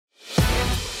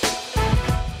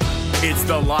It's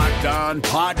the Locked On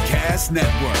Podcast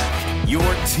Network, your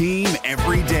team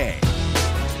every day.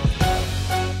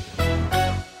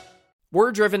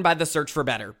 We're driven by the search for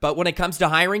better, but when it comes to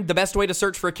hiring, the best way to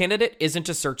search for a candidate isn't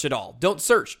to search at all. Don't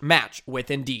search, match with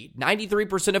Indeed.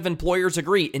 93% of employers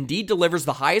agree Indeed delivers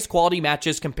the highest quality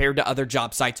matches compared to other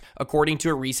job sites, according to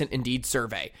a recent Indeed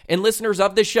survey. And listeners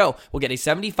of this show will get a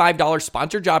 $75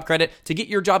 sponsored job credit to get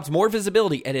your jobs more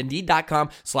visibility at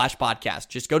Indeed.com/podcast.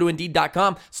 Just go to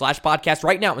Indeed.com/podcast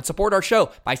right now and support our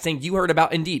show by saying you heard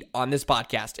about Indeed on this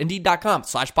podcast.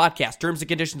 Indeed.com/podcast. Terms and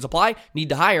conditions apply. Need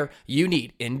to hire? You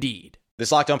need Indeed.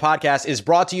 This Locked On Podcast is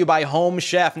brought to you by Home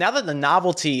Chef. Now that the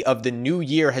novelty of the new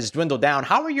year has dwindled down,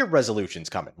 how are your resolutions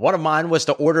coming? One of mine was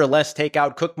to order less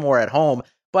takeout, cook more at home,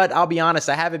 but I'll be honest,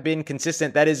 I haven't been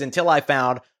consistent. That is until I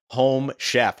found Home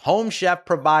Chef. Home Chef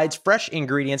provides fresh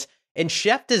ingredients and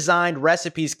chef-designed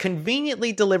recipes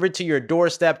conveniently delivered to your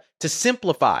doorstep to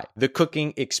simplify the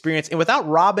cooking experience and without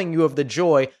robbing you of the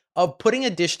joy of putting a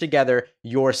dish together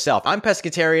yourself. I'm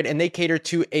pescatarian and they cater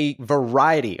to a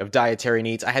variety of dietary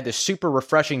needs. I had this super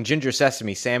refreshing ginger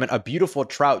sesame salmon, a beautiful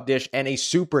trout dish, and a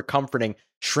super comforting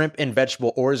shrimp and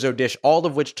vegetable orzo dish, all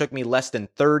of which took me less than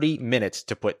 30 minutes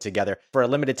to put together. For a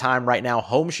limited time right now,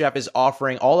 Home Chef is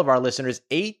offering all of our listeners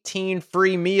 18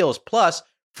 free meals plus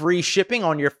free shipping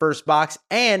on your first box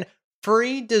and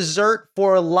free dessert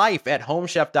for life at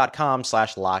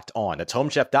homechef.com/locked on. That's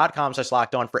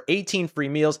homechef.com/locked on for 18 free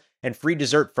meals and free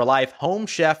dessert for life.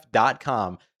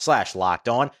 Homechef.com/locked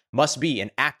on. Must be an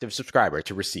active subscriber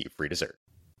to receive free dessert.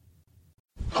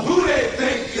 Who they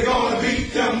think they're gonna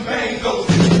beat them Bengals?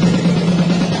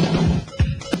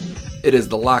 It is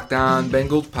the Locked On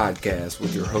Bengals podcast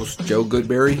with your hosts Joe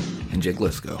Goodberry and Jake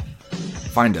Lisco.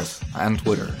 Find us on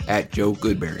Twitter at Joe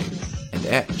Goodberry and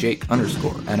at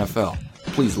Jake_NFL.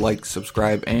 Please like,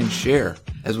 subscribe, and share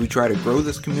as we try to grow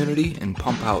this community and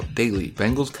pump out daily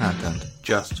Bengals content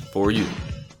just for you. Who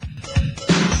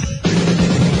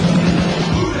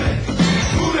they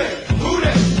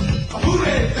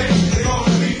think they're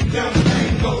gonna beat them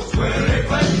Bengals? Where they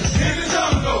play in the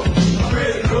jungle. I'm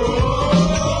ready to go.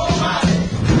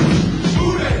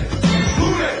 Who they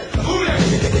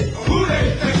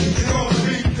think they're gonna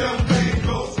beat them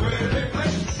Bengals? Where they play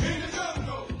in the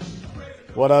jungle.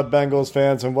 What up, Bengals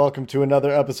fans, and welcome to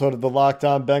another episode of the Locked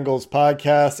On Bengals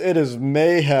podcast. It is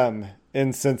mayhem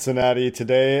in Cincinnati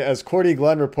today as Cordy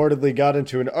Glenn reportedly got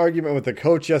into an argument with the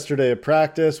coach yesterday at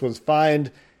practice, was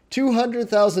fined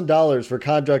 $200,000 for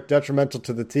conduct detrimental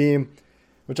to the team,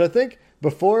 which I think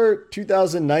before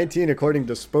 2019, according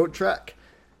to Spotrac,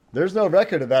 there's no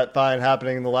record of that fine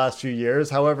happening in the last few years.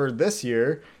 However, this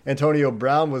year, Antonio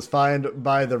Brown was fined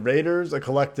by the Raiders a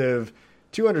collective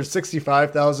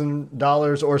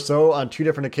 $265,000 or so on two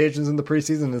different occasions in the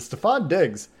preseason, and Stephon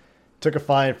Diggs took a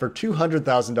fine for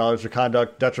 $200,000 for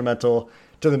conduct detrimental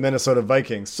to the Minnesota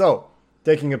Vikings. So,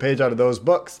 taking a page out of those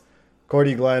books,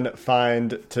 Cordy Glenn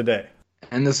fined today.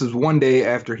 And this is one day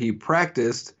after he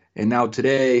practiced, and now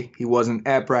today he wasn't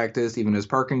at practice. Even his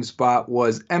parking spot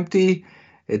was empty.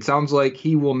 It sounds like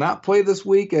he will not play this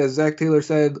week. As Zach Taylor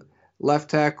said,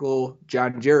 left tackle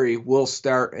John Jerry will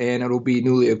start, and it'll be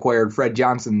newly acquired Fred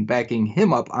Johnson backing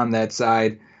him up on that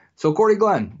side. So Cordy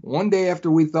Glenn, one day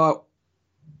after we thought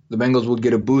the Bengals would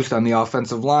get a boost on the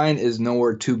offensive line, is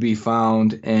nowhere to be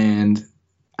found, and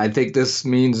I think this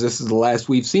means this is the last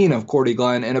we've seen of Cordy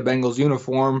Glenn in a Bengals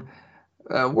uniform.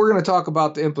 We're going to talk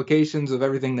about the implications of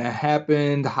everything that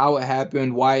happened, how it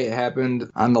happened, why it happened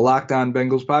on the Locked On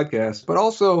Bengals podcast. But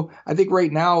also, I think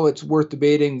right now it's worth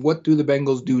debating, what do the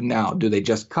Bengals do now? Do they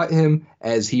just cut him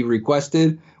as he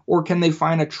requested, or can they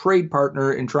find a trade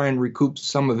partner and try and recoup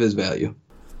some of his value?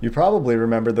 You probably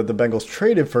remember that the Bengals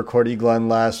traded for Cordy Glenn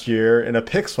last year in a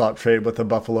pick swap trade with the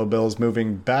Buffalo Bills,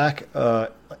 moving back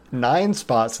 9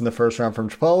 spots in the first round from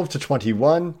 12 to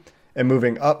 21 and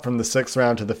moving up from the 6th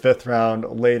round to the 5th round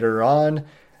later on.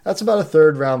 That's about a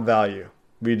 3rd round value,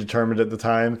 we determined at the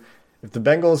time. If the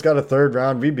Bengals got a 3rd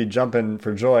round, we'd be jumping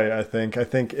for joy, I think. I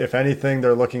think if anything,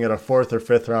 they're looking at a 4th or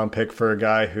 5th round pick for a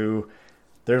guy who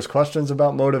there's questions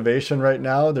about motivation right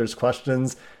now. There's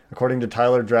questions, according to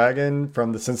Tyler Dragon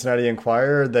from the Cincinnati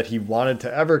Enquirer, that he wanted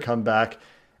to ever come back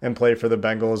and play for the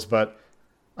Bengals. But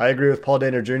I agree with Paul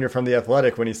Dehner Jr. from The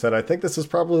Athletic when he said, I think this is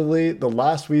probably the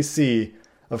last we see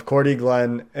of Cordy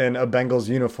Glenn in a Bengals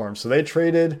uniform. So they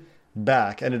traded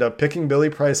back, ended up picking Billy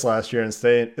Price last year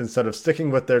instead of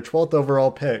sticking with their 12th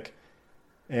overall pick.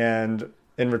 And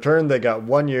in return, they got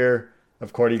 1 year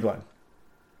of Cordy Glenn.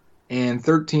 And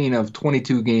 13 of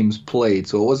 22 games played.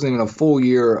 So it wasn't even a full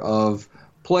year of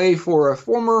play for a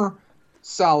former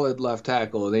solid left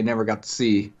tackle. They never got to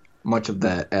see much of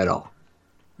that at all.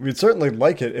 We'd certainly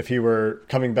like it if he were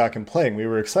coming back and playing. We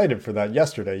were excited for that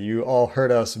yesterday. You all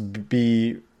heard us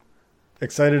be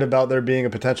excited about there being a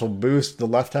potential boost. The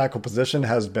left tackle position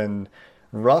has been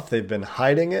rough. They've been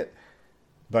hiding it.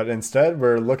 But instead,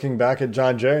 we're looking back at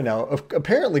John Jerry now.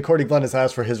 Apparently, Cordy Glenn has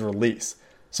asked for his release.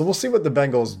 So we'll see what the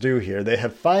Bengals do here. They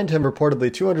have fined him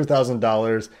reportedly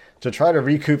 $200,000 to try to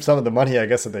recoup some of the money, I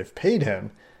guess, that they've paid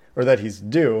him, or that he's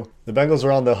due. The Bengals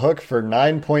are on the hook for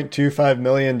 $9.25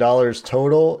 million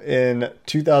total in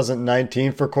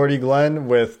 2019 for Cordy Glenn,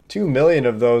 with $2 million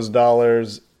of those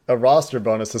dollars a roster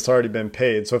bonus that's already been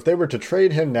paid. So if they were to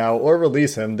trade him now or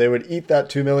release him, they would eat that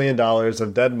 $2 million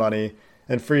of dead money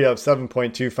and free up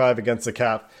 7.25 against the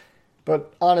cap.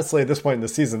 But honestly, at this point in the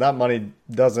season, that money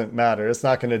doesn't matter. It's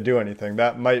not going to do anything.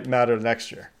 That might matter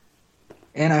next year.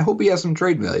 And I hope he has some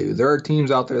trade value. There are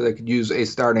teams out there that could use a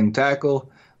starting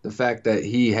tackle. The fact that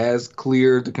he has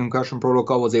cleared the concussion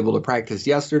protocol, was able to practice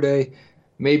yesterday,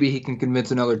 maybe he can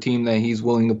convince another team that he's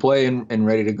willing to play and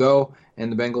ready to go,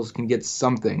 and the Bengals can get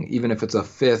something, even if it's a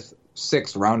 5th,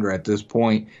 6th rounder at this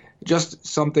point. Just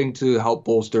something to help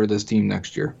bolster this team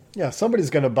next year. Yeah,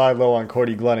 somebody's going to buy low on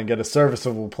Cordy Glenn and get a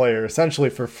serviceable player essentially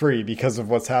for free because of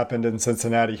what's happened in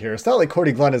Cincinnati here. It's not like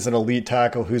Cordy Glenn is an elite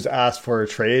tackle who's asked for a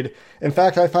trade. In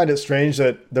fact, I find it strange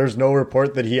that there's no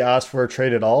report that he asked for a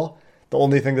trade at all. The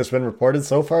only thing that's been reported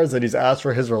so far is that he's asked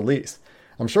for his release.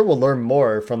 I'm sure we'll learn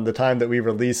more from the time that we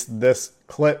release this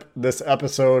clip, this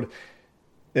episode,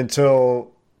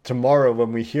 until tomorrow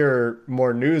when we hear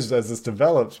more news as this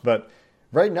develops. But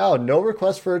right now, no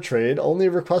request for a trade, only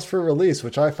a request for a release,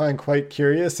 which I find quite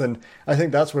curious, and I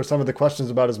think that's where some of the questions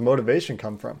about his motivation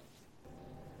come from.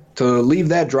 To leave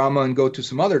that drama and go to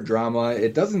some other drama,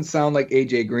 it doesn't sound like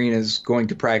A.J. Green is going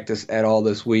to practice at all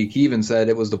this week. He even said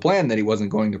it was the plan that he wasn't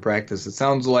going to practice. It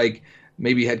sounds like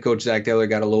maybe head coach Zach Taylor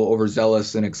got a little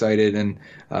overzealous and excited, and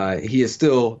he is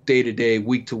still day-to-day,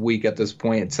 week-to-week at this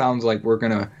point. It sounds like we're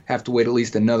going to have to wait at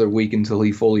least another week until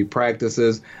he fully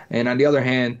practices. And on the other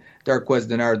hand, Darqueze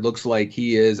Dennard looks like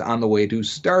he is on the way to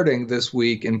starting this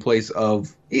week in place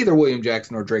of either William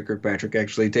Jackson or Drake Kirkpatrick.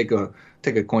 Actually, take a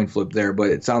coin flip there, but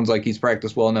it sounds like he's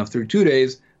practiced well enough through 2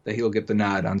 days that he'll get the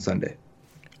nod on Sunday.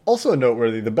 Also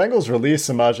noteworthy, the Bengals released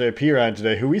Samaje Perine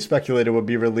today, who we speculated would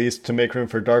be released to make room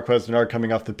for Darqueze Dennard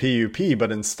coming off the PUP,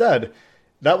 but instead,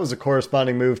 that was a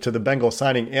corresponding move to the Bengals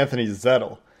signing Anthony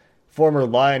Zettel. Former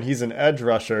Lion, he's an edge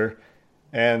rusher,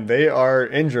 and they are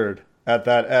injured at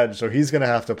that edge, so he's going to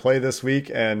have to play this week,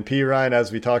 and Perine,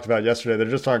 as we talked about yesterday, there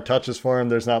just aren't touches for him,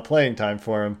 there's not playing time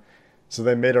for him, so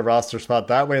they made a roster spot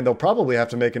that way, and they'll probably have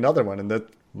to make another one, and that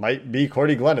might be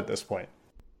Cordy Glenn at this point.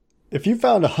 If you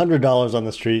found $100 on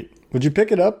the street, would you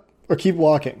pick it up or keep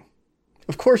walking?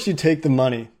 Of course you'd take the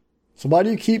money. So why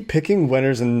do you keep picking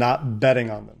winners and not betting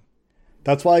on them?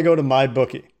 That's why I go to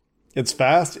MyBookie. It's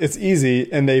fast, it's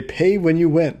easy, and they pay when you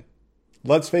win.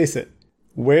 Let's face it,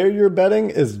 where you're betting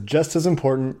is just as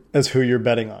important as who you're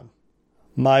betting on.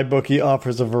 MyBookie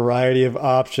offers a variety of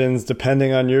options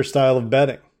depending on your style of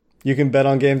betting. You can bet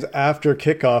on games after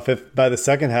kickoff. If by the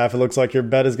second half it looks like your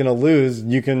bet is going to lose,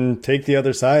 you can take the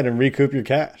other side and recoup your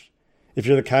cash. If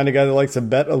you're the kind of guy that likes to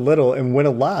bet a little and win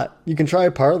a lot, you can try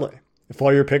a parlay. If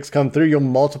all your picks come through, you'll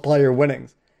multiply your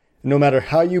winnings. And no matter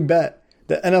how you bet,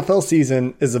 the NFL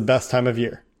season is the best time of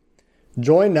year.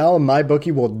 Join now and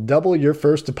MyBookie will double your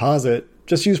first deposit.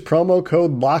 Just use promo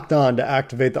code LOCKEDON to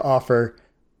activate the offer.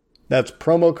 That's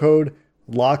promo code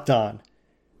LOCKEDON.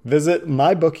 Visit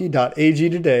mybookie.ag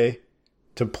today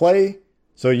to play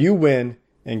so you win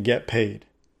and get paid.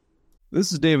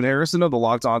 This is David Harrison of the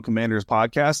Locked On Commanders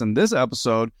podcast, and this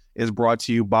episode is brought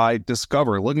to you by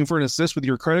Discover. Looking for an assist with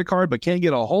your credit card but can't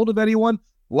get a hold of anyone?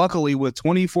 Luckily, with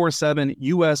 24/7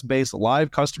 U.S.-based live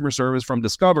customer service from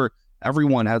Discover,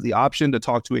 everyone has the option to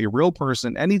talk to a real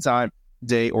person anytime,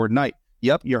 day or night.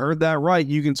 Yep, you heard that right.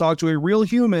 You can talk to a real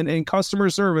human in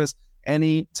customer service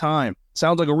anytime.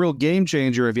 Sounds like a real game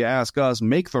changer if you ask us.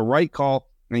 Make the right call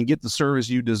and get the service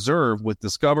you deserve with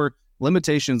Discover.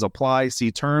 Limitations apply.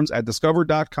 See terms at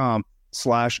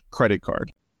discover.com/credit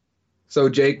card. So,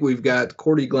 Jake, we've got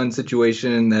Cordy Glenn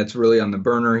situation that's really on the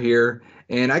burner here.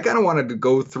 And I kind of wanted to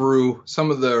go through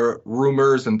some of the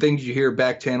rumors and things you hear,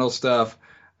 back channel stuff,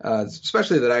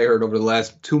 especially that I heard over the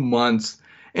last 2 months.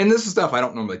 And this is stuff I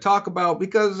don't normally talk about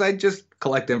because I just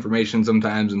collect information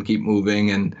sometimes and keep moving.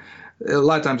 And a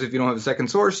lot of times if you don't have a second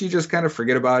source, you just kind of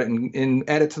forget about it and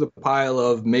add it to the pile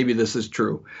of maybe this is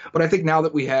true. But I think now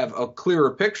that we have a clearer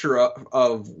picture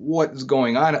of what's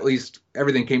going on, at least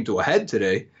everything came to a head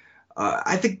today,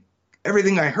 I think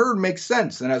everything I heard makes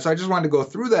sense. And so I just wanted to go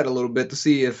through that a little bit to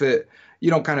see if it,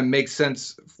 kind of makes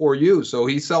sense for you. So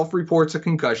he self-reports a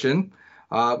concussion.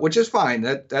 which is fine.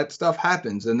 That stuff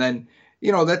happens. And then,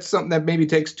 that's something that maybe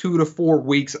takes 2 to 4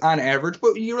 weeks on average,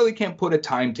 but you really can't put a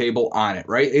timetable on it,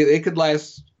 right? It could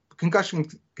last. Concussion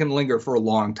can linger for a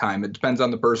long time. It depends on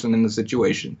the person and the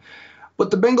situation. But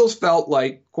the Bengals felt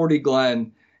like Cordy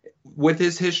Glenn, with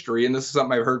his history, and this is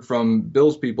something I've heard from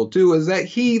Bills people too, is that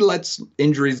he lets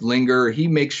injuries linger. He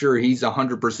makes sure he's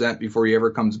 100% before he ever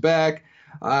comes back.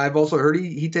 I've also heard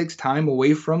he takes time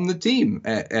away from the team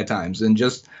at times and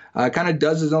just kind of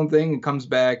does his own thing and comes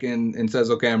back and says,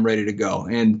 okay, I'm ready to go.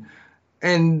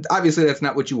 And obviously that's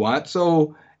not what you want.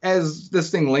 So as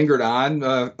this thing lingered on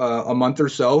a month or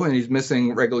so and he's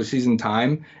missing regular season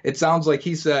time, it sounds like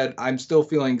he said, I'm still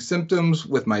feeling symptoms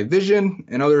with my vision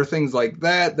and other things like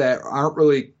that aren't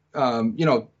really,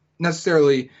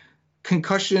 necessarily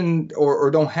concussion or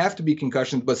don't have to be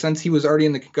concussions. But since he was already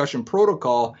in the concussion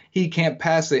protocol, he can't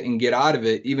pass it and get out of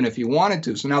it, even if he wanted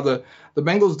to. So now the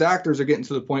Bengals doctors are getting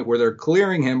to the point where they're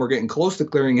clearing him or getting close to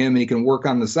clearing him and he can work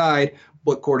on the side.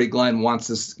 But Cordy Glenn wants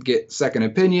to get second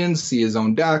opinions, see his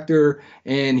own doctor,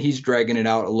 and he's dragging it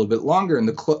out a little bit longer. And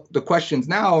the questions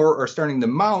now are starting to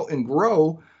mount and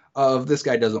grow of this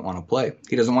guy doesn't want to play.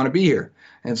 He doesn't want to be here.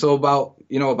 And so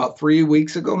about 3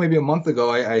 weeks ago, maybe a month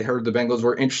ago, I heard the Bengals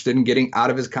were interested in getting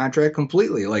out of his contract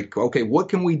completely. Like, okay, what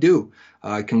can we do?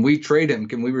 Can we trade him?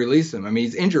 Can we release him? I mean,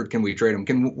 he's injured. Can we trade him?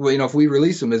 If we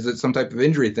release him, is it some type of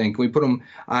injury thing? Can we put him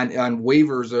on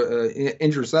waivers,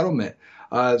 injury settlement?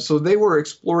 So they were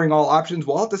exploring all options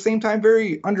while at the same time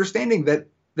very understanding that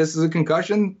this is a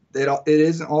concussion. It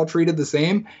isn't all treated the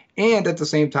same. And at the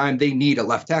same time, they need a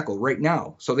left tackle right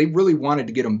now. So they really wanted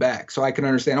to get him back. So I can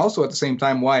understand also at the same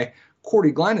time why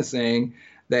Cordy Glenn is saying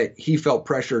that he felt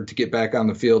pressured to get back on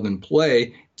the field and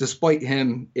play, despite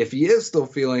him, if he is still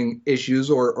feeling issues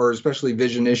or especially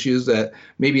vision issues that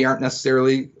maybe aren't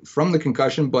necessarily from the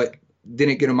concussion, but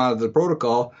didn't get him out of the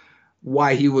protocol,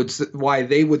 why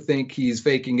they would think he's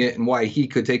faking it and why he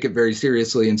could take it very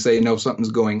seriously and say, no,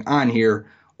 something's going on here.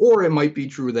 Or it might be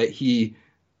true that he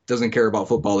doesn't care about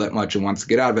football that much and wants to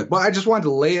get out of it. But I just wanted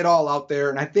to lay it all out there.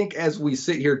 And I think as we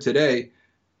sit here today,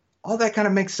 all that kind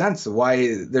of makes sense of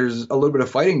why there's a little bit of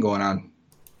fighting going on.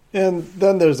 And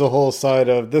then there's a whole side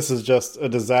of this is just a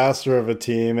disaster of a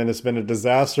team, and it's been a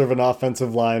disaster of an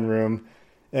offensive line room.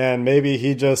 And maybe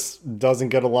he just doesn't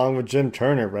get along with Jim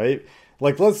Turner, right?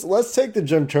 Like, let's take the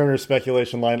Jim Turner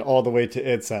speculation line all the way to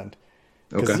its end.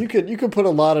 Because you could put a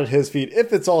lot at his feet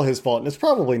if it's all his fault, and it's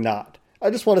probably not. I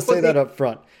just want to say that up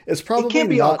front. It's probably it can't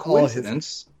be not all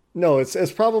coincidence. No,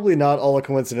 it's probably not all a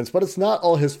coincidence, but it's not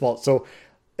all his fault. So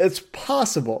it's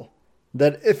possible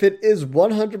that if it is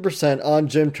 100% on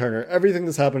Jim Turner, everything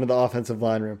that's happened to the offensive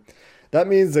line room, that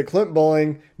means that Clint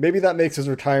Bowling, maybe that makes his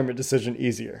retirement decision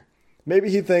easier. Maybe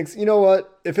he thinks, you know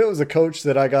what, if it was a coach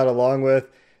that I got along with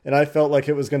and I felt like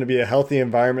it was going to be a healthy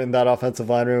environment in that offensive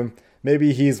line room,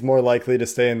 maybe he's more likely to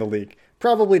stay in the league.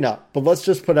 Probably not, but let's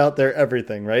just put out there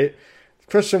everything, right?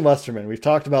 Christian Westerman, we've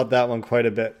talked about that one quite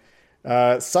a bit.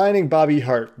 Signing Bobby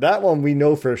Hart, that one we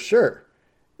know for sure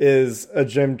is a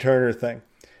Jim Turner thing.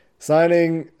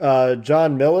 Signing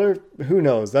John Miller, who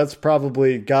knows? That's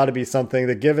probably got to be something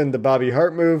that, given the Bobby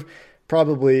Hart move,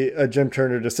 probably a Jim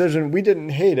Turner decision. We didn't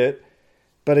hate it,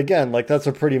 but again, like, that's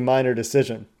a pretty minor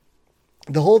decision.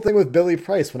 The whole thing with Billy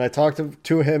Price, when I talked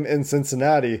to him in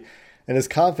Cincinnati, and his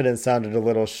confidence sounded a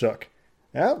little shook.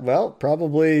 Yeah, well,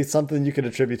 probably something you could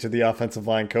attribute to the offensive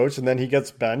line coach, and then he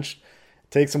gets benched.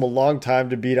 It takes him a long time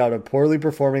to beat out a poorly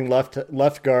performing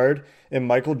left guard in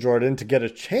Michael Jordan to get a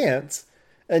chance.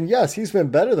 And yes, he's been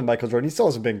better than Michael Jordan. He still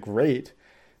hasn't been great.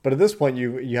 But at this point,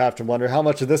 you have to wonder how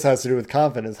much of this has to do with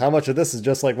confidence. How much of this is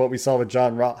just like what we saw with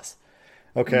John Ross.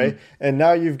 Okay? Mm-hmm. And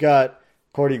now you've got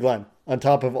Cordy Glenn on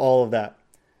top of all of that.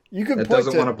 You could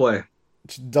doesn't want to play.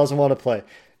 Doesn't want to play.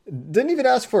 Didn't even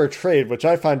ask for a trade, which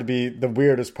I find to be the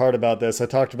weirdest part about this. I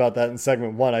talked about that in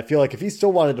segment 1. I feel like if he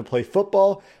still wanted to play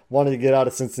football, wanted to get out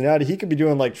of Cincinnati, he could be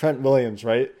doing like Trent Williams,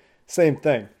 right? Same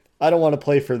thing. I don't want to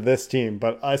play for this team,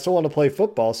 but I still want to play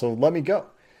football, so let me go.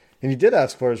 And he did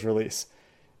ask for his release.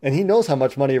 And he knows how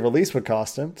much money a release would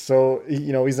cost him. So,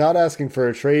 he's not asking for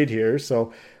a trade here.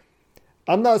 So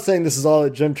I'm not saying this is all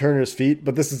at Jim Turner's feet,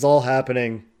 but this is all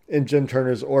happening in Jim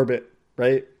Turner's orbit,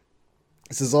 right?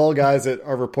 This is all guys that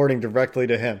are reporting directly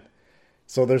to him.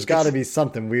 So there's got to be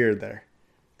something weird there.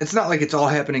 It's not like it's all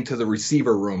happening to the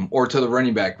receiver room or to the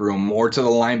running back room or to the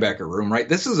linebacker room, right?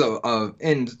 This is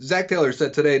and Zach Taylor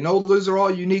said today, no, those are all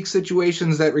unique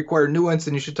situations that require nuance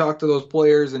and you should talk to those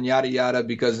players and yada, yada,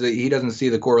 because he doesn't see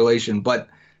the correlation. But,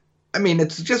 I mean,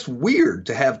 it's just weird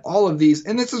to have all of these.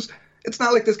 And it's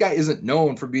not like this guy isn't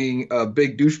known for being a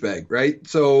big douchebag, right?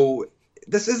 So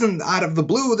this isn't out of the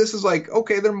blue. This is like,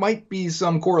 okay, there might be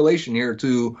some correlation here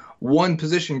to one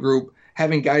position group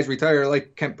having guys retire,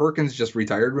 like Kent Perkins just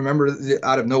retired. Remember,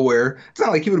 out of nowhere. It's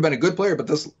not like he would have been a good player, but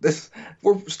this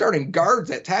we're starting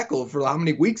guards at tackle for how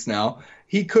many weeks now?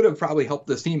 He could have probably helped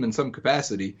this team in some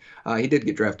capacity. He did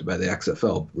get drafted by the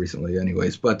XFL recently,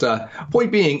 anyways. But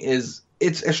point being is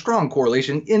it's a strong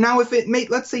correlation. And now if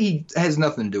let's say he has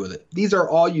nothing to do with it. These are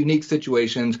all unique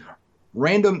situations,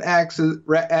 random acts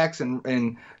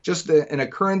and just an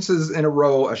occurrences in a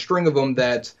row, a string of them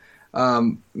that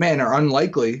are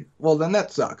unlikely. Well, then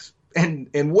that sucks.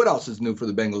 And what else is new for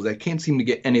the Bengals that can't seem to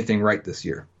get anything right this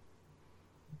year?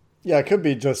 Yeah, it could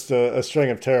be just a string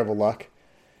of terrible luck.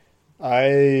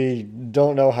 I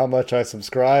don't know how much I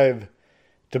subscribe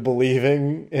to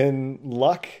believing in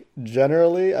luck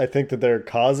generally. I think that there are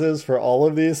causes for all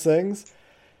of these things.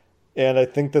 And I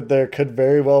think that there could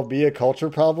very well be a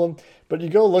culture problem. But you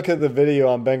go look at the video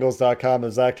on Bengals.com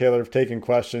of Zach Taylor taking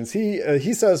questions.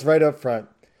 He says right up front,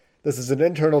 this is an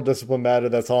internal discipline matter.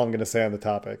 That's all I'm going to say on the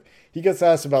topic. He gets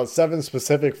asked about 7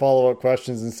 specific follow-up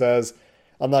questions and says,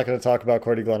 I'm not going to talk about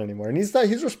Cordy Glenn anymore. And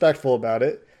he's respectful about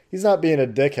it. He's not being a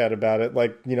dickhead about it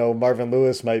like, Marvin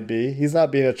Lewis might be. He's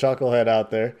not being a chucklehead out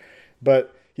there.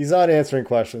 But he's not answering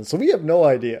questions. So we have no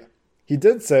idea. He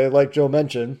did say, like Joe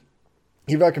mentioned,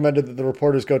 he recommended that the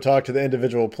reporters go talk to the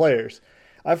individual players.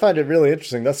 I find it really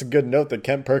interesting. That's a good note that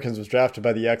Kent Perkins was drafted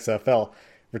by the XFL.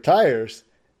 Retires.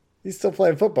 He's still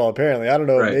playing football, apparently. I don't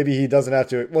know. Right. Maybe he doesn't have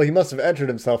to. Well, he must have entered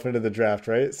himself into the draft,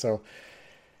 right? So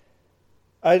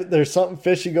there's something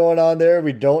fishy going on there.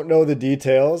 We don't know the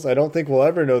details. I don't think we'll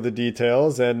ever know the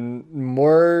details. And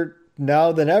more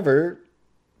now than ever,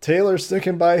 Taylor's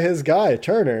sticking by his guy,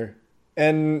 Turner.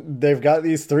 And they've got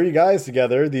these 3 guys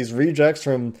together, these rejects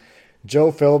from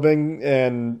Joe Philbin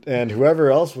and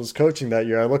whoever else was coaching that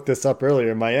year. I looked this up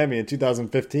earlier in Miami in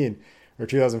 2015 or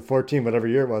 2014, whatever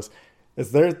year it was.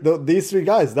 These 3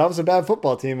 guys. That was a bad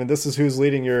football team, and this is who's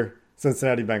leading your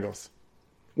Cincinnati Bengals.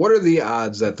 What are the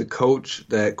odds that the coach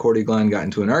that Cordy Glenn got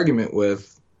into an argument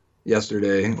with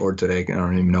yesterday or today, I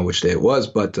don't even know which day it was,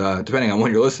 but depending on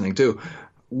when you're listening to,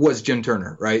 was Jim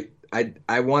Turner, right?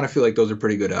 I want to feel like those are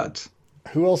pretty good odds.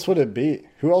 Who else would it be?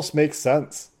 Who else makes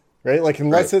sense, right? Like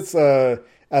unless it's a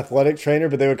athletic trainer,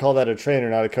 but they would call that a trainer,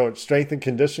 not a coach. Strength and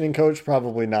conditioning coach,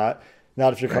 probably not.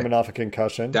 Not if you're coming off a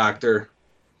concussion. Doctor.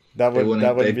 That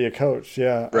wouldn't be a coach,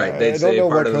 yeah. Right, I don't know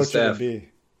what coach it would be.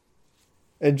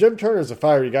 And Jim Turner's a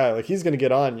fiery guy. Like, he's going to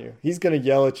get on you. He's going to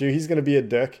yell at you. He's going to be a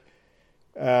dick.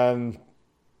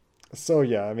 So,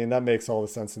 yeah, I mean, that makes all the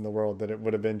sense in the world that it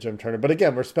would have been Jim Turner. But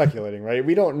again, we're speculating, right?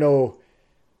 We don't know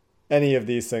any of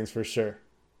these things for sure.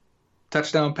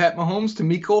 Touchdown Pat Mahomes to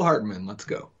Mecole Hardman. Let's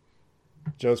go.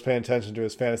 Joe's paying attention to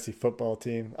his fantasy football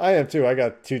team. I am too. I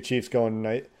got 2 Chiefs going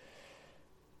tonight.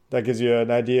 That gives you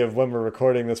an idea of when we're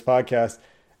recording this podcast.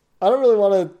 I don't really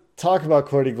want to talk about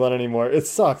Cordy Glenn anymore. It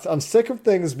sucks. I'm sick of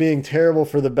things being terrible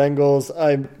for the Bengals.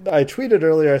 I tweeted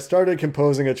earlier, I started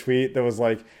composing a tweet that was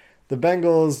like, the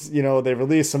Bengals, they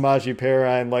released Samaje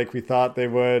Perine like we thought they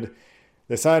would.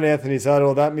 They signed Anthony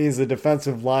Tuttle. That means the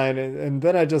defensive line. And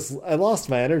then I lost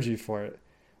my energy for it.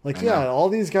 Like, yeah, all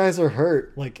these guys are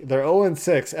hurt. Like, they're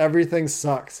 0-6. Everything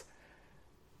sucks.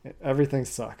 Everything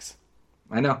sucks.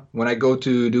 I know. When I go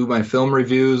to do my film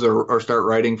reviews or start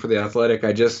writing for The Athletic,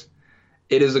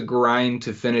 it is a grind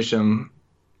to finish them.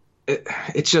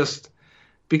 It's just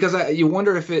because you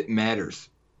wonder if it matters,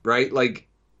 right? Like,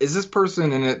 is this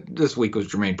person, and this week was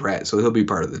Jermaine Pratt, so he'll be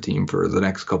part of the team for the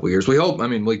next couple of years. We hope. I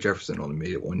mean, Malik Jefferson only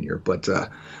made it 1 year, but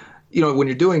when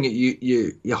you're doing it,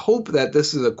 you hope that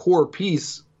this is a core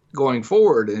piece going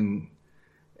forward, and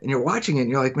you're watching it, and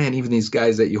you're like, man, even these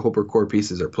guys that you hope are core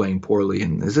pieces are playing poorly,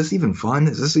 and is this even fun?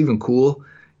 Is this even cool?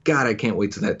 God, I can't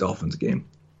wait to that Dolphins game.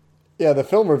 Yeah, the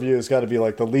film review has got to be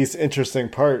like the least interesting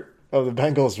part of the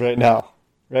Bengals right now,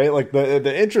 right? Like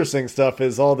the interesting stuff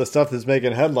is all the stuff that's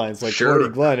making headlines, like Cordy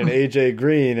Glenn and AJ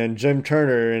Green and Jim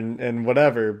Turner and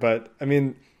whatever. But I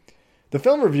mean, the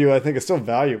film review I think is still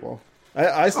valuable.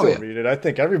 I still read it. I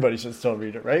think everybody should still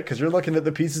read it, right? Because you're looking at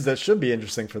the pieces that should be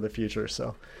interesting for the future.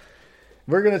 So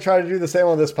we're going to try to do the same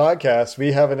on this podcast.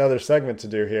 We have another segment to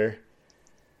do here.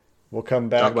 We'll come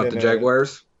back. Talk about the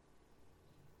Jaguars?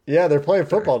 Yeah, they're playing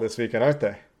football this weekend, aren't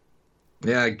they?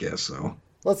 Yeah, I guess so.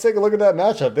 Let's take a look at that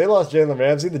matchup. They lost Jalen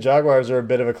Ramsey. The Jaguars are a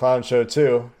bit of a clown show,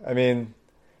 too. I mean,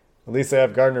 at least they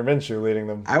have Gardner Minshew leading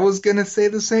them. I was going to say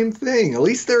the same thing. At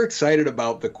least they're excited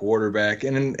about the quarterback.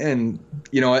 And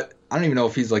you know what? I don't even know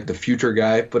if he's like the future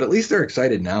guy, but at least they're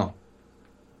excited now.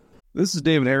 This is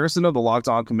David Harrison of the Locked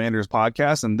On Commanders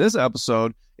podcast, and this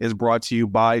episode is brought to you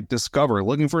by Discover.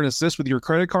 Looking for an assist with your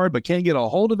credit card but can't get a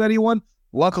hold of anyone?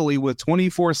 Luckily, with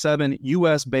 24/7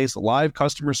 US-based live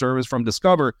customer service from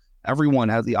Discover, everyone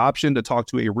has the option to talk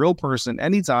to a real person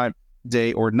anytime,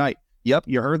 day or night. Yep,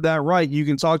 you heard that right. You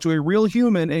can talk to a real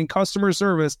human in customer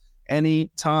service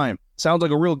anytime. Sounds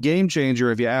like a real game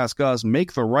changer if you ask us.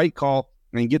 Make the right call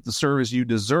and get the service you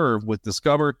deserve with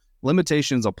Discover.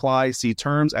 Limitations apply. See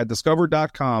terms at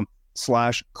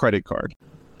discover.com/creditcard.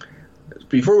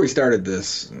 Before we started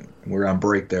this, we're on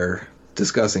break there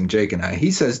discussing Jake and I.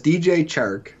 He says DJ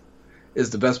Chark is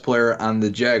the best player on the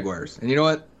Jaguars. And you know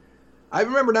what? I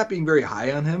remember not being very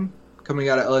high on him coming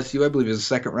out of LSU. I believe he was a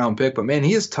second-round pick. But, man,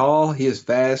 he is tall. He is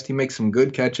fast. He makes some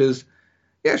good catches.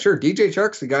 Yeah, sure, DJ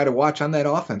Chark's the guy to watch on that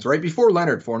offense. Right before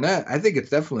Leonard Fournette, I think it's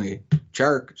definitely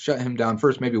Chark. Shut him down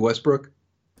first, maybe Westbrook.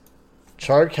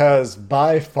 Chark has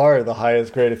by far the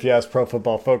highest grade if you ask Pro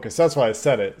Football Focus. That's why I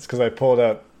said it. It's because I pulled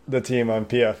up the team on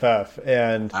PFF.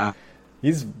 And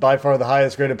he's by far the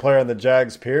highest graded player on the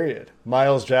Jags, period.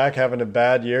 Miles Jack having a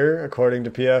bad year, according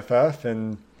to PFF,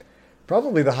 and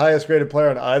probably the highest graded player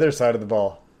on either side of the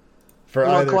ball for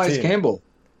either Calais team.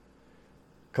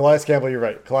 Calais Campbell, you're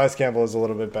right. Calais Campbell is a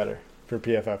little bit better for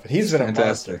PFF. He's been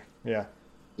fantastic. A monster. Yeah.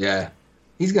 Yeah.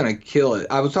 He's going to kill it.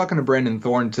 I was talking to Brandon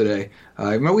Thorne today.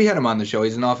 Remember we had him on the show.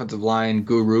 He's an offensive line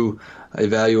guru,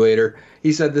 evaluator.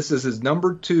 He said this is his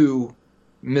number 2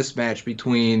 mismatch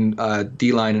between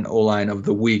D-line and O-line of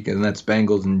the week, and that's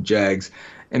Bengals and Jags.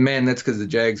 And, man, that's because the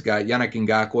Jags got Yannick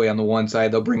Ngakoue on the one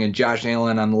side. They'll bring in Josh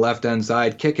Allen on the left-hand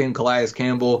side, kick in Calais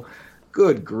Campbell.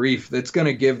 Good grief. That's going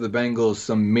to give the Bengals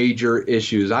some major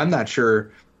issues. I'm not sure.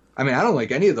 I mean, I don't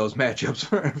like any of those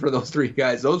matchups for those three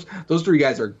guys. Those three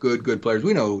guys are good players.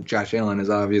 We know Josh Allen is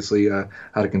obviously out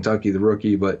of Kentucky, the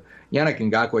rookie, but Yannick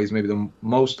Ngakoue is maybe the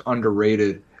most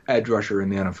underrated edge rusher in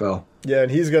the NFL. Yeah,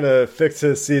 and he's going to fix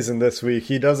his season this week.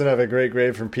 He doesn't have a great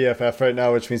grade from PFF right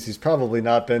now, which means he's probably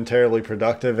not been terribly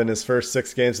productive in his first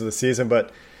 6 games of the season.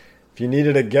 But if you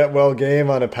needed a get-well game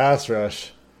on a pass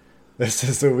rush, this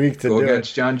is the week to do it. Go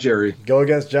against John Jerry. Go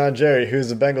against John Jerry, who's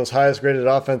the Bengals' highest-graded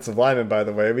offensive lineman, by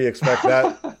the way. We expect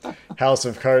that house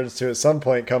of cards to at some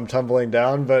point come tumbling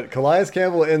down. But Calais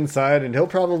Campbell inside, and he'll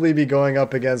probably be going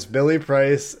up against Billy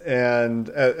Price and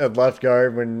at left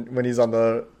guard when he's on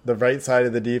the right side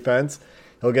of the defense.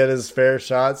 He'll get his fair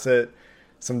shots at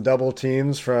some double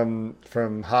teams from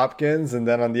Hopkins. And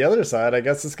then on the other side, I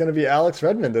guess it's going to be Alex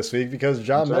Redmond this week because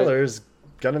John Miller's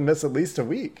going to miss at least a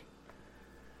week.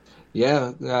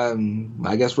 Yeah,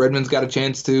 I guess Redmond's got a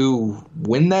chance to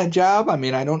win that job. I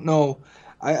mean, I don't know.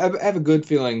 I have a good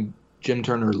feeling Jim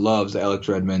Turner loves Alex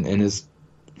Redmond and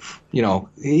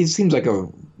he seems like a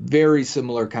very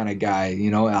similar kind of guy,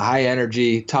 a high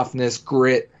energy, toughness,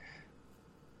 grit,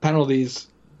 penalties.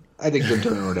 I think Jim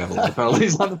Turner would have a lot of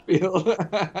penalties on the field.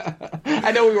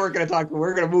 I know we weren't going to talk, but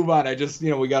we're going to move on. I just,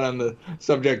 we got on the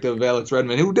subject of Alex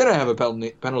Redmond, who didn't have a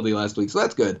penalty last week, so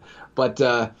that's good. But,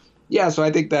 yeah, so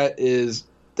I think that is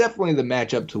definitely the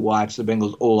matchup to watch, the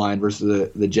Bengals O-line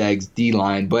versus the Jags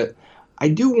D-line. But I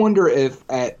do wonder if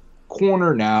at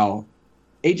corner now,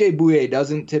 A.J. Bouye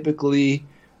doesn't typically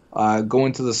go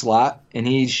into the slot, and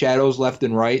he shadows left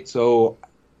and right. So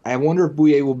I wonder if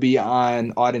Bouye will be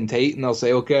on Auden Tate, and they'll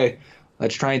say, okay,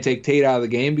 let's try and take Tate out of the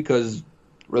game because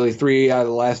really 3 out of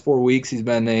the last 4 weeks he's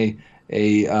been a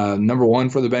number 1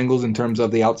 for the Bengals in terms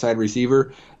of the outside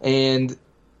receiver. And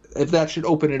if that should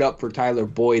open it up for Tyler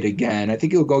Boyd again, I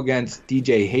think he'll go against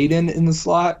DJ Hayden in the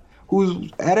slot,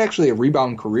 who's had actually a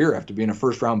rebound career after being a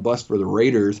first-round bust for the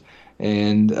Raiders.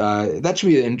 And that should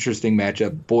be an interesting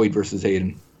matchup, Boyd versus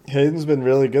Hayden. Hayden's been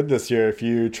really good this year if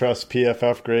you trust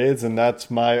PFF grades, and that's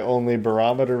my only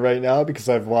barometer right now because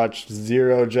I've watched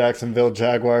 0 Jacksonville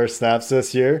Jaguars snaps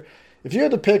this year. If you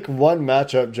had to pick one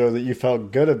matchup, Joe, that you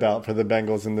felt good about for the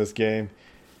Bengals in this game,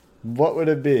 what would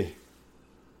it be?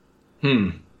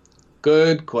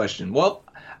 Good question. Well,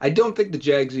 I don't think the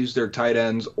Jags use their tight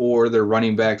ends or their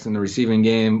running backs in the receiving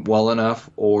game well enough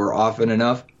or often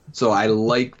enough. So I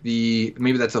like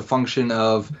maybe that's a function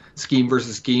of scheme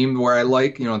versus scheme where I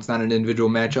like, it's not an individual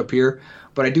matchup here.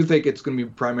 But I do think it's going to be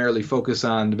primarily focused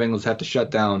on the Bengals have to shut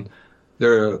down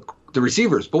the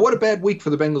receivers. But what a bad week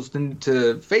for the Bengals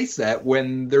to face that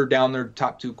when they're down their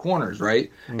top 2 corners, right?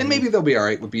 Mm-hmm. And maybe they'll be all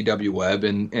right with B.W. Webb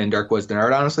and Darqueze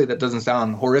Dennard. Honestly, that doesn't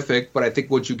sound horrific, but I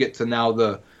think once you get to now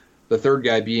the third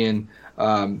guy being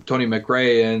Tony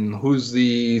McRae and who's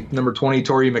the number 20,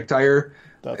 Torrey McTyer.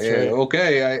 That's right.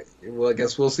 Okay, I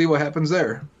guess we'll see what happens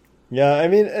there. Yeah, I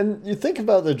mean, and you think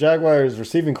about the Jaguars'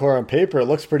 receiving core on paper, it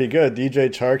looks pretty good. DJ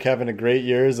Chark having a great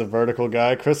year as a vertical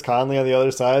guy. Chris Conley on the other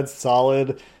side,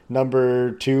 solid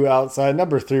number 2 outside,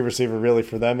 number 3 receiver really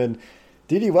for them. And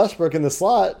D.D. Westbrook in the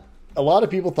slot, a lot of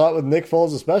people thought with Nick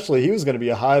Foles especially, he was going to be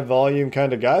a high-volume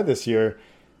kind of guy this year.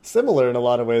 Similar in a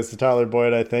lot of ways to Tyler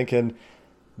Boyd, I think, and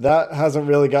that hasn't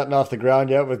really gotten off the ground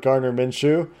yet with Gardner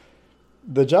Minshew.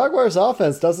 The Jaguars'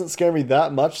 offense doesn't scare me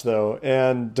that much, though,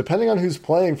 and depending on who's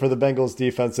playing for the Bengals'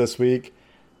 defense this week,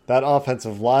 that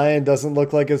offensive line doesn't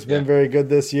look like it's been very good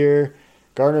this year.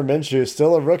 Gardner Minshew,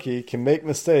 still a rookie, can make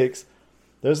mistakes.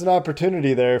 There's an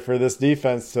opportunity there for this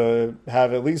defense to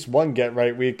have at least one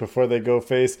get-right week before they go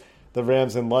face the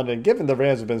Rams in London, given the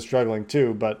Rams have been struggling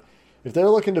too. But if they're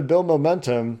looking to build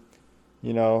momentum,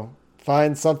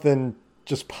 find something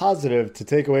just positive to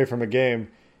take away from a game,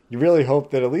 you really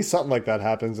hope that at least something like that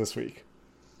happens this week.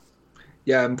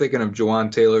 Yeah, I'm thinking of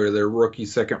Jawan Taylor, their rookie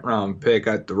second-round pick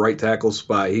at the right tackle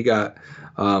spot. He got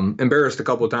embarrassed a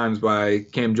couple of times by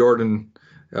Cam Jordan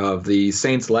of the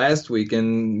Saints last week.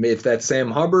 And if that's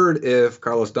Sam Hubbard, if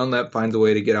Carlos Dunlap finds a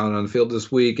way to get out on the field this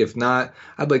week, if not,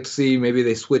 I'd like to see maybe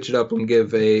they switch it up and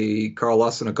give a Carl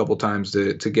Lawson a couple times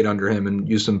to get under him and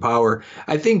use some power.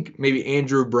 I think maybe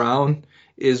Andrew Brown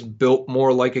is built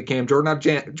more like a Cam Jordan.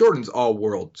 Now, Jordan's all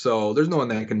world, so there's no one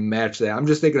that can match that. I'm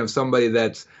just thinking of somebody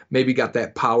that's maybe got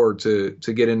that power to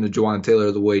get into Jawan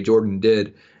Taylor the way Jordan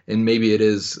did. And maybe it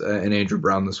is an Andrew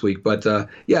Brown this week. But,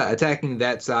 attacking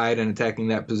that side and attacking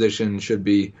that position should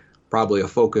be probably a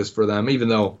focus for them, even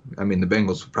though, the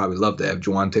Bengals would probably love to have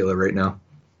Jawan Taylor right now.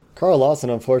 Carl Lawson,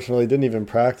 unfortunately, didn't even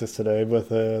practice today with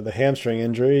the hamstring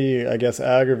injury, I guess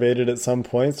aggravated at some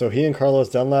point. So he and Carlos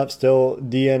Dunlap still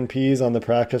DNPs on the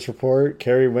practice report.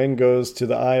 Kerry Wynn goes to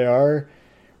the IR.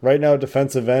 Right now,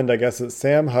 defensive end, I guess it's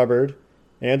Sam Hubbard,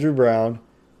 Andrew Brown,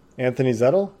 Anthony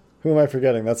Zettel. Who am I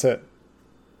forgetting? That's it.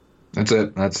 That's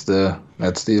it. That's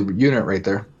the unit right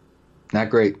there. Not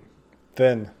great.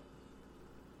 Thin.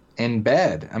 And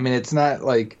bad. It's not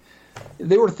like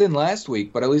they were thin last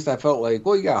week, but at least I felt like,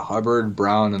 well, you got Hubbard,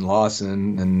 Brown, and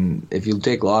Lawson, and if you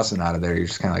take Lawson out of there, you're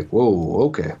just kind of like, whoa,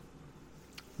 okay.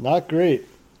 Not great.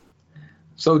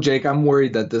 So, Jake, I'm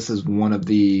worried that this is one of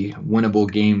the winnable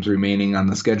games remaining on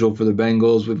the schedule for the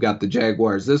Bengals. We've got the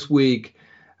Jaguars this week.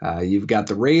 You've got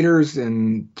the Raiders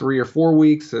in 3 or 4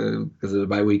 weeks because of the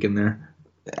bye week in there.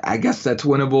 I guess that's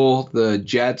winnable. The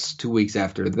Jets 2 weeks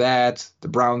after that. The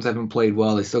Browns haven't played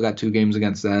well. They still got 2 games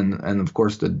against them. And, of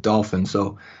course, the Dolphins.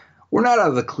 So we're not out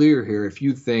of the clear here. If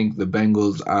you think the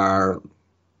Bengals are,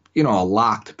 a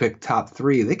lock to pick top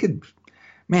 3, they could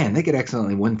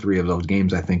excellently win 3 of those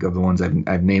games, I think, of the ones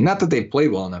I've named. Not that they've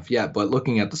played well enough yet, but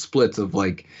looking at the splits of,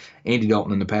 Andy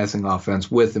Dalton in the passing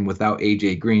offense with and without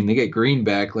A.J. Green. They get Green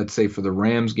back, let's say, for the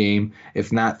Rams game,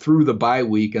 if not through the bye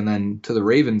week and then to the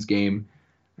Ravens game.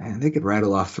 And they could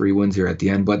rattle off 3 wins here at the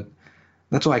end. But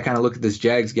that's why I kind of look at this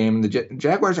Jags game. And the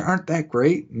Jaguars aren't that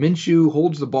great. Minshew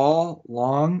holds the ball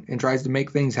long and tries to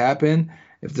make things happen.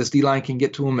 If this D-line can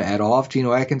get to him at all, if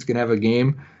Geno Atkins can have a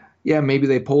game, maybe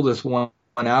they pull this one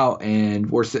out and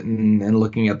we're sitting and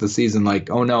looking at the season like,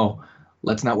 oh no,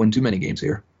 let's not win too many games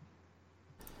here.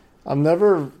 I'm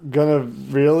never going to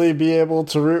really be able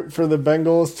to root for the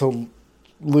Bengals to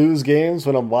lose games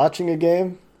when I'm watching a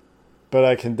game, but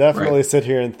I can definitely sit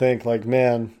here and think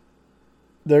man,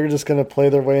 they're just going to play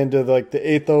their way into the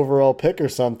 8th overall pick or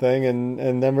something,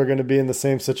 and then we're going to be in the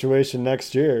same situation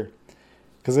next year.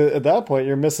 Because at that point,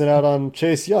 you're missing out on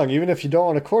Chase Young. Even if you don't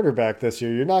want a quarterback this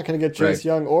year, you're not going to get Chase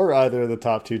Young or either of the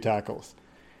top 2 tackles.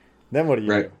 Then what do you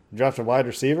do? Draft a wide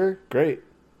receiver? Great.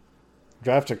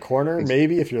 Draft a corner,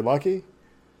 maybe, if you're lucky.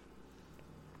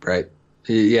 Right.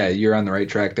 Yeah, you're on the right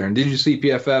track there. And did you see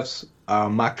PFF's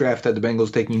mock draft had the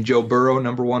Bengals taking Joe Burrow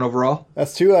number 1 overall?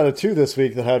 That's 2 out of 2 this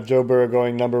week that have Joe Burrow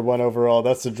going number 1 overall.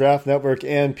 That's the Draft Network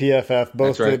and PFF.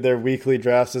 Both did their weekly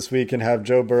drafts this week and have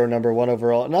Joe Burrow number 1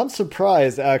 overall. And I'm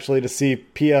surprised, actually, to see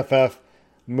PFF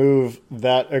move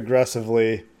that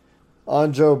aggressively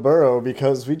on Joe Burrow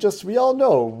because we all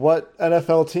know what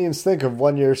NFL teams think of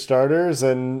one-year starters,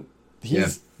 and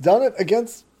he's done it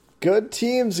against good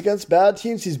teams, against bad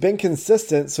teams. He's been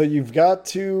consistent, so you've got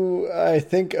to, I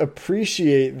think,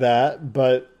 appreciate that,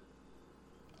 but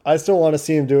I still want to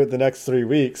see him do it the next 3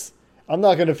 weeks. I'm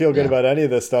not going to feel good about any of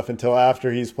this stuff until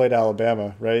after he's played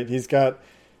Alabama, right? He's got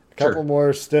a couple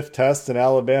more stiff tests in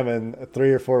Alabama in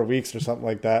 3 or 4 weeks or something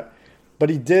like that. But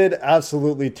he did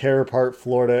absolutely tear apart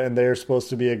Florida, and they're supposed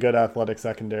to be a good athletic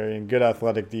secondary and good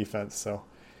athletic defense, so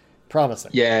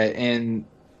promising. Yeah, and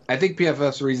I think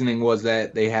PFF's reasoning was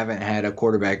that they haven't had a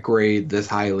quarterback grade this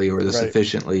highly or this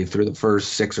efficiently through the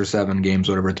first 6 or 7 games,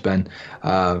 whatever it's been.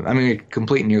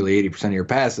 Completing nearly 80% of your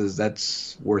passes,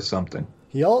 that's worth something.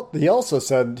 He also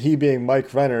said, he being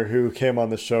Mike Renner, who came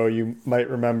on the show, you might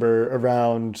remember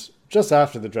around just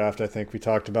after the draft, I think we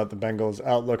talked about the Bengals'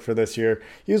 outlook for this year.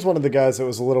 He was one of the guys that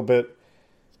was a little bit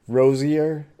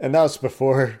rosier. And that was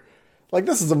before, like,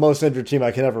 this is the most injured team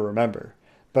I can ever remember.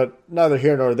 But neither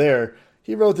here nor there.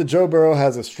 He wrote that Joe Burrow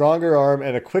has a stronger arm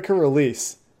and a quicker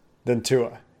release than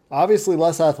Tua. Obviously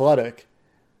less athletic,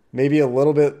 maybe a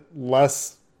little bit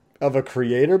less of a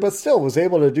creator, but still was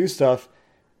able to do stuff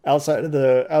outside of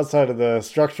the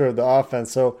structure of the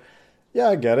offense. So, yeah,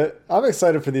 I get it. I'm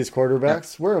excited for these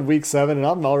quarterbacks. We're in week 7, and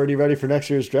I'm already ready for next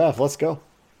year's draft. Let's go.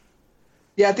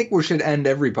 Yeah, I think we should end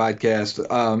every podcast,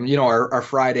 our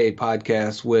Friday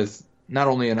podcast with not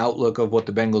only an outlook of what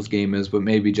the Bengals game is, but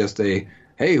maybe just a,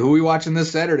 hey, who are we watching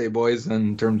this Saturday, boys,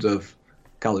 in terms of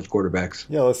college quarterbacks?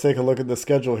 Yeah, let's take a look at the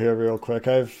schedule here real quick.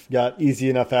 I've got easy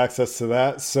enough access to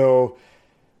that. So,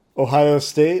 Ohio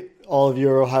State, all of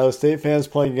your Ohio State fans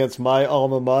playing against my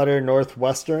alma mater,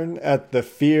 Northwestern, at the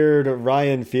feared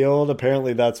Ryan Field.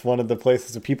 Apparently that's one of the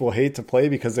places that people hate to play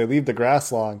because they leave the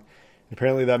grass long.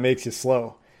 Apparently that makes you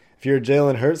slow. If you're a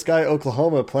Jalen Hurts guy,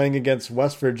 Oklahoma playing against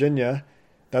West Virginia,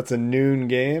 that's a noon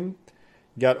game.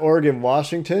 You got Oregon,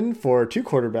 Washington for 2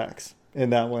 quarterbacks in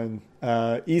that one.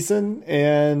 Eason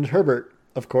and Herbert,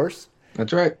 of course.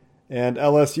 That's right. And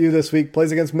LSU this week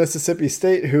plays against Mississippi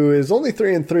State, who is only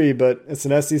 3-3, but it's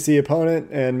an SEC opponent,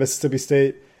 and Mississippi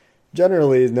State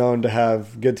generally is known to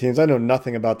have good teams. I know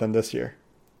nothing about them this year.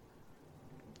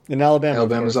 In Alabama,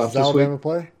 Alabama's off does this Alabama week.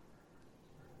 play?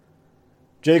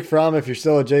 Jake Fromm, if you're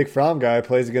still a Jake Fromm guy,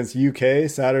 plays against UK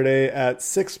Saturday at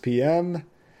 6 p.m.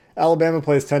 Alabama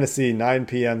plays Tennessee 9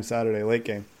 p.m. Saturday, late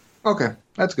game. Okay,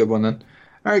 that's a good one then.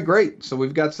 All right, great. So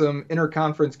we've got some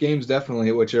interconference games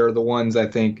definitely, which are the ones I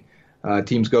think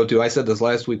teams go to. I said this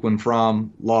last week when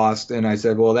Fromm lost, and I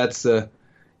said, well, that's the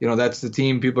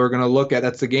team people are going to look at.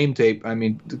 That's the game tape. I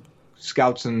mean,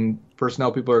 scouts and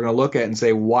personnel people are going to look at and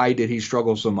say, why did he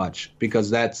struggle so much? Because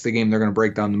that's the game they're going to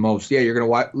break down the most. Yeah, you're going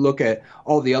to look at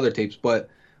all the other tapes, but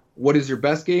what is your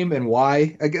best game and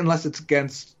why? Again, unless it's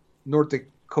against North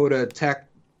Dakota Tech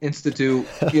Institute,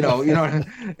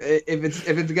 if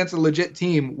it's against a legit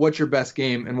team, what's your best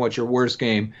game and what's your worst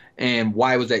game, and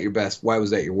why was that your best? Why was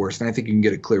that your worst? And I think you can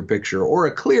get a clear picture or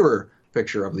a clearer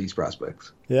picture of these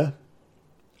prospects. Yeah,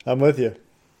 I'm with you.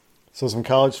 So some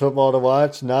college football to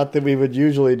watch. Not that we would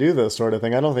usually do this sort of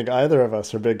thing. I don't think either of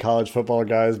us are big college football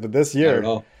guys, but this year,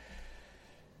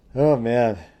 oh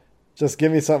man, just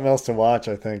give me something else to watch.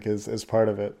 I think is part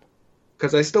of it.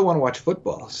 Because I still want to watch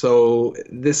football. So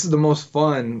this is the most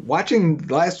fun. Watching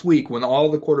last week when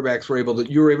all the quarterbacks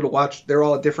you were able to watch, they're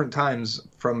all at different times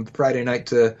from Friday night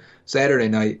to Saturday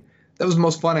night. That was the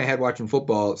most fun I had watching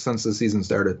football since the season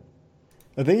started.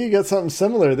 I think you get something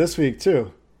similar this week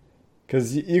too.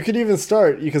 Because you could even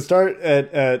start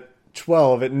at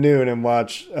 12 at noon and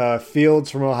watch Fields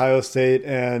from Ohio State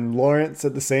and Lawrence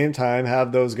at the same time,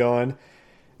 have those going.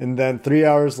 And then 3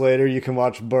 hours later you can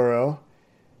watch Burrow.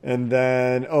 And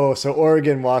then, so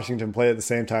Oregon, Washington play at the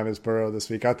same time as Burrow this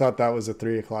week. I thought that was a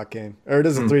 3 o'clock game. Or it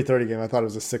is a 3:30 game. I thought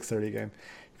it was a 6:30 game.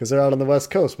 Because they're out on the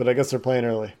West Coast, but I guess they're playing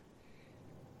early.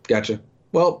 Gotcha.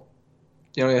 Well,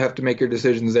 you have to make your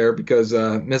decisions there because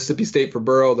Mississippi State for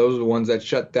Burrow, those are the ones that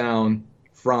shut down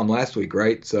from last week,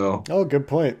 right? So. Oh, good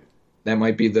point. That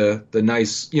might be the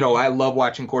nice, I love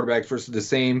watching quarterbacks versus the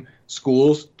same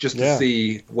schools just to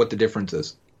see what the difference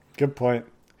is. Good point.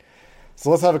 So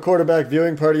let's have a quarterback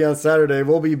viewing party on Saturday.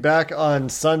 We'll be back on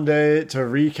Sunday to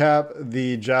recap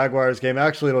the Jaguars game.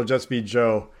 Actually, it'll just be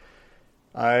Joe.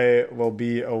 I will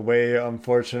be away,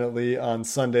 unfortunately, on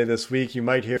Sunday this week. You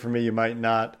might hear from me, you might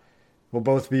not. We'll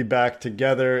both be back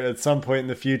together at some point in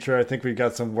the future. I think we've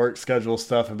got some work schedule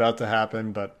stuff about to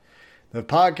happen, but the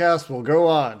podcast will go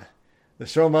on. The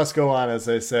show must go on, as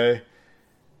they say.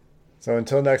 So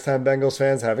until next time, Bengals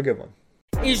fans, have a good one.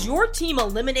 Is your team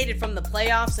eliminated from the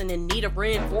playoffs and in need of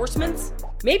reinforcements?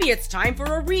 Maybe it's time for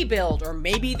a rebuild, or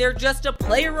maybe they're just a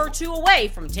player or two away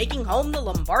from taking home the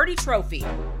Lombardi Trophy.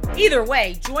 Either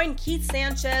way, join Keith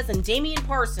Sanchez and Damian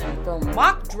Parson for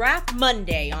Mock Draft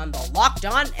Monday on the Locked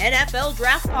On NFL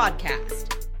Draft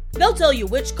Podcast. They'll tell you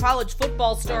which college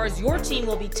football stars your team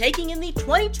will be taking in the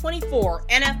 2024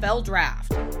 NFL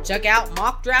Draft. Check out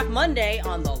Mock Draft Monday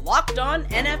on the Locked On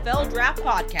NFL Draft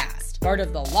Podcast, part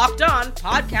of the Locked On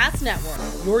Podcast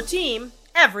Network, your team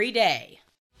every day.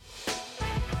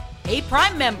 Hey,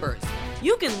 Prime members,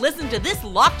 you can listen to this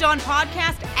Locked On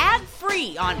podcast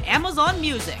ad-free on Amazon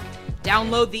Music.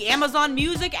 Download the Amazon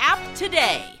Music app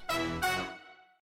today.